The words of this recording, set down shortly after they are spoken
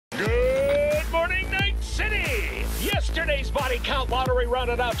Body count lottery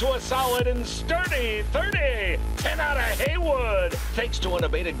rounded out to a solid and sturdy 30. 10 out of Haywood, thanks to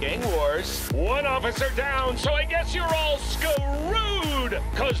unabated gang wars. One officer down, so I guess you're all screwed,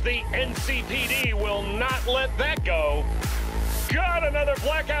 cause the NCPD will not let that go. Got another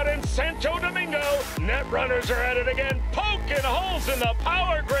blackout in Santo Domingo. Netrunners are at it again, poking holes in the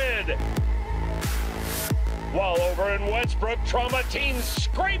power grid. While over in Westbrook, trauma teams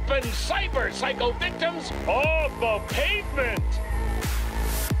scraping cyber psycho victims off the pavement.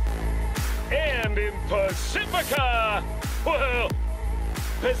 And in Pacifica, well,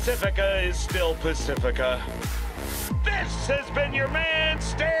 Pacifica is still Pacifica. This has been your man,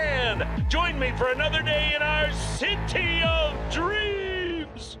 Stan. Join me for another day in our City of Dreams.